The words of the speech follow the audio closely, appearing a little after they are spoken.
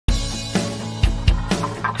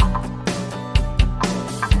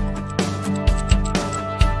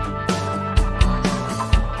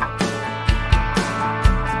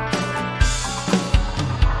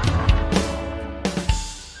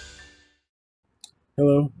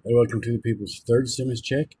Hello, and welcome to the People's third stimulus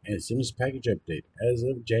check and stimulus package update as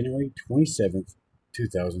of January 27th,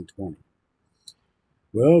 2020.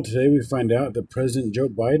 Well, today we find out that President Joe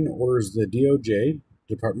Biden orders the DOJ,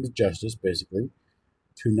 Department of Justice, basically,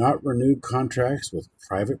 to not renew contracts with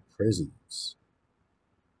private prisons.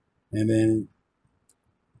 And then,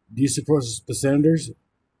 do you support the senators,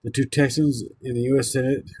 the two Texans in the U.S.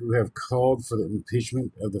 Senate who have called for the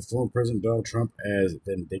impeachment of the former President Donald Trump as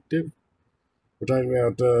vindictive? We're talking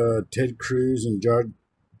about Ted Cruz and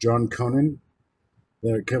John Conan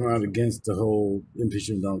that come out against the whole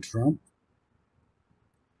impeachment of Donald Trump.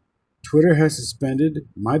 Twitter has suspended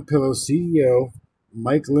MyPillow CEO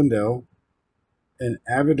Mike Lindell, an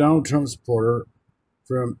avid Donald Trump supporter,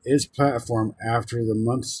 from its platform after the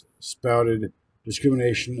month's spouted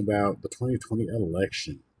discrimination about the 2020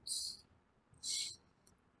 elections.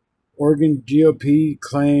 Oregon GOP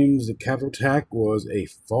claims the Capitol attack was a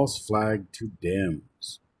false flag to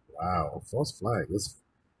Dems. Wow, false flag.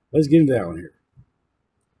 Let's get into that one here.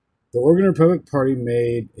 The Oregon Republican Party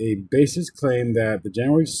made a baseless claim that the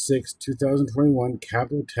January 6, 2021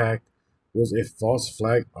 Capitol attack was a false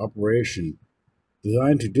flag operation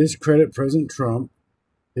designed to discredit President Trump,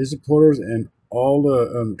 his supporters, and all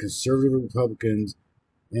the conservative Republicans,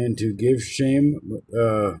 and to give shame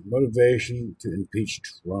motivation to impeach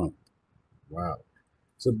Trump. Wow.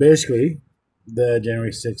 So basically, the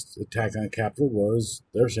January 6th attack on the Capitol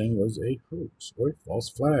they're saying, was a hoax or a false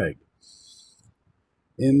flag.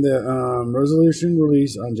 In the resolution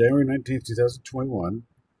released on January 19, 2021,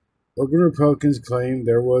 Oregon Republicans claimed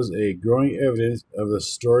there was a growing evidence of the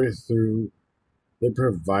story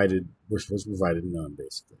which was provided none,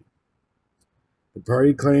 basically. The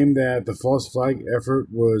party claimed that the false flag effort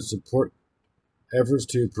would support efforts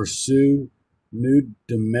to pursue new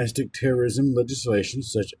domestic terrorism legislation,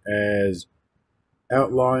 such as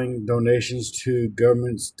outlawing donations to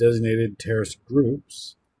government's designated terrorist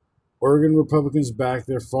groups. Oregon Republicans backed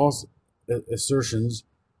their false assertions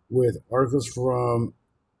with articles from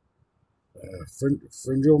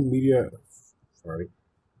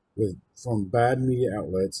from bad media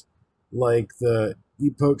outlets like the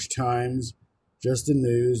Epoch Times, Just the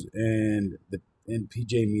News, and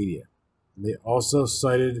PJ Media. They also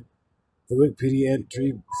cited the Wikipedia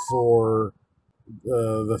entry for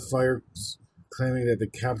the fire, claiming that the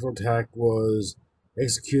Capitol attack was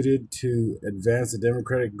executed to advance the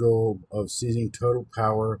Democratic goal of seizing total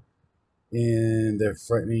power in the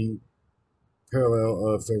frightening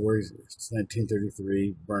parallel of February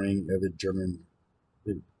 1933 burning of the German.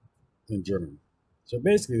 So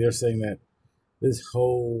basically, they're saying that this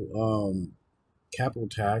whole Capitol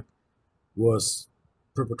attack was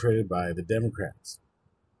perpetrated by the Democrats.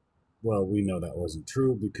 Well, we know that wasn't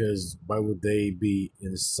true, because why would they be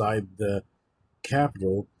inside the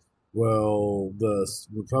Capitol? Well, the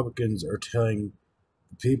Republicans are telling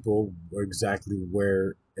the people exactly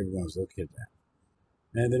where everyone's located at.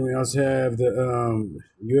 And then we also have the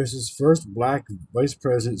U.S.'s first black vice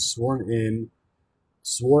president swore in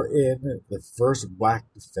the first black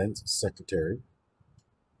defense secretary.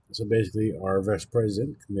 So basically, our vice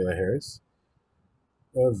president, Kamala Harris,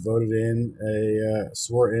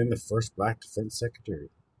 swore in the first black defense secretary.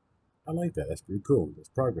 I like that. That's pretty cool. There's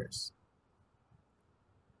progress.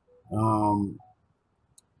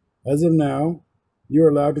 As of now, you are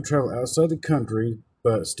allowed to travel outside the country,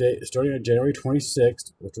 but starting on January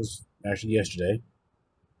 26th, which was actually yesterday,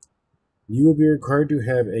 you will be required to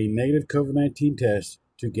have a negative COVID-19 test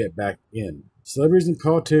to get back in. Celebrities and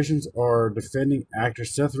politicians are defending actor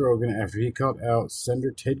Seth Rogen after he called out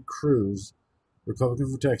Senator Ted Cruz, Republican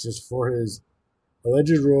from Texas, for his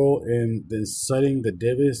alleged role in inciting the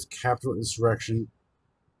deadliest Capitol insurrection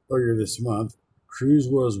earlier this month. Cruz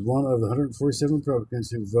was one of the 147 Republicans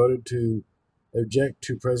who voted to object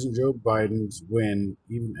to President Joe Biden's win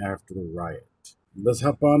even after the riot. Let's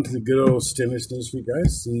hop on to the good old stimulus news for you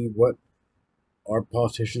guys, see what our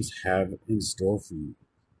politicians have in store for you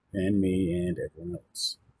and me and everyone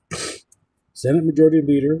else. Senate Majority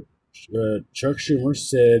Leader Chuck Schumer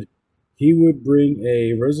said he would bring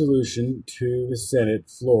a resolution to the Senate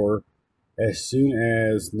floor as soon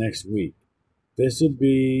as next week. This would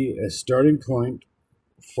be a starting point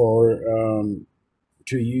for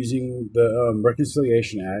to using the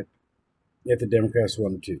Reconciliation Act if the Democrats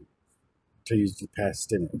wanted to use to pass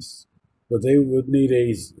stimulus. But they would need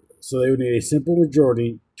a simple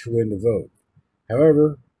majority to win the vote.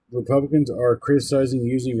 However, Republicans are criticizing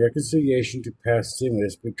using reconciliation to pass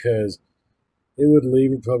stimulus because it would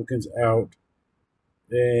leave Republicans out.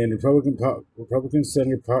 And Republican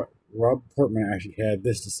Senator Rob Portman actually had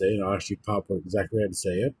this to say, and I'll actually pop up exactly how to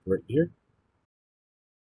say it right here.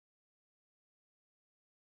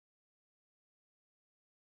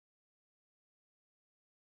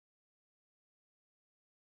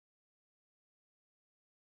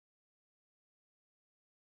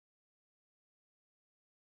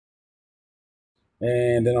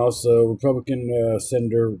 And then also Republican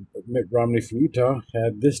Senator Mitt Romney from Utah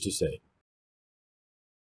had this to say.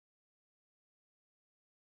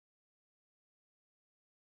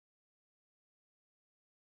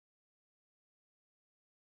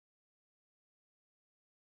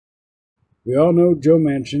 We all know Joe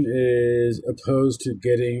Manchin is opposed to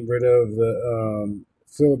getting rid of the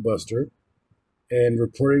filibuster, and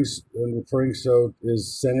reporting so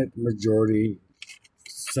is Senate Minority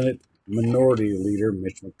Leader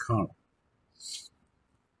Mitch McConnell.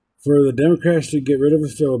 For the Democrats to get rid of a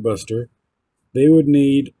filibuster, they would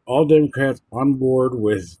need all Democrats on board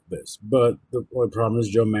with this. But the only problem is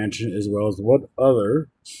Joe Manchin, as well as what other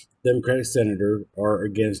Democratic senator, are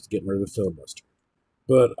against getting rid of the filibuster.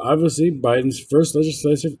 But obviously, Biden's first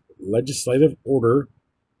legislative order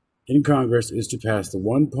in Congress is to pass the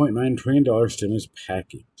 $1.9 trillion stimulus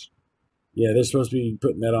package. Yeah, they're supposed to be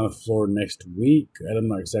putting that on the floor next week. I'm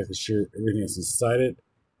not exactly sure everything that's inside it,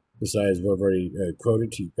 besides what I've already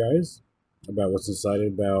quoted to you guys about what's inside it,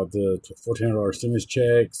 about the $1,400 stimulus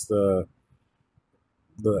checks, the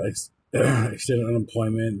extended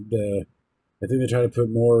unemployment. I think they try to put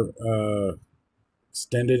more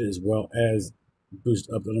extended as well as boost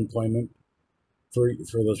up unemployment for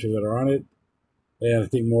those people that are on it. And I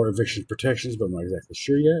think more eviction protections, but I'm not exactly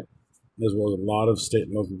sure yet, as well as a lot of state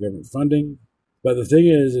and local government funding. But the thing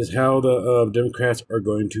is how the Democrats are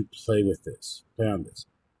going to play on this,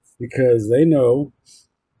 because they know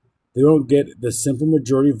they won't get the simple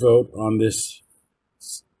majority vote on this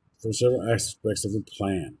for several aspects of the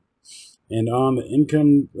plan. And on the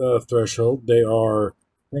income threshold, they are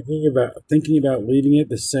thinking about leaving it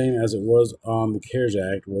the same as it was on the CARES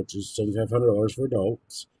Act, which is $7,500 for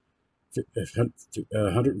adults,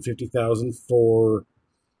 $150,000 for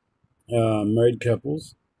married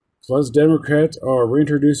couples. Plus, Democrats are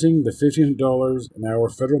reintroducing the $15 an hour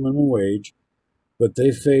federal minimum wage, but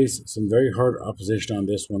they face some very hard opposition on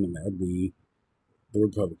this one, and that would be the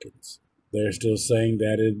Republicans. They're still saying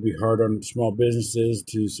that it'd be hard on small businesses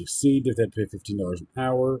to succeed if they pay $15 an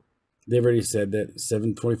hour. They've already said that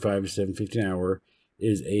 $7.25 to $7.50 an hour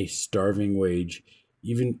is a starving wage.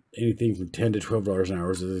 Even anything from $10 to $12 an hour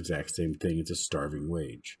is the exact same thing. It's a starving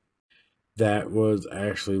wage. That was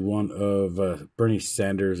actually one of Bernie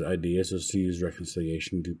Sanders' ideas, was to use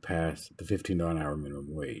reconciliation to pass the $15 an hour minimum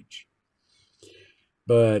wage.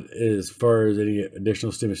 But as far as any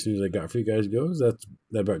additional stimulus news I got for you guys goes, that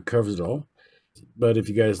about covers it all. But if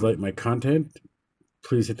you guys like my content,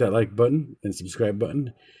 please hit that like button and subscribe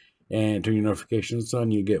button, and turn your notifications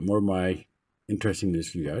on. You get more of my interesting news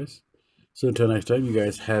for you guys. So until next time, you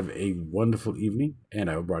guys have a wonderful evening, and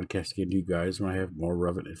I will broadcast again to you guys when I have more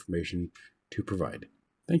relevant information to provide.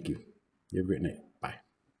 Thank you. You have a great night.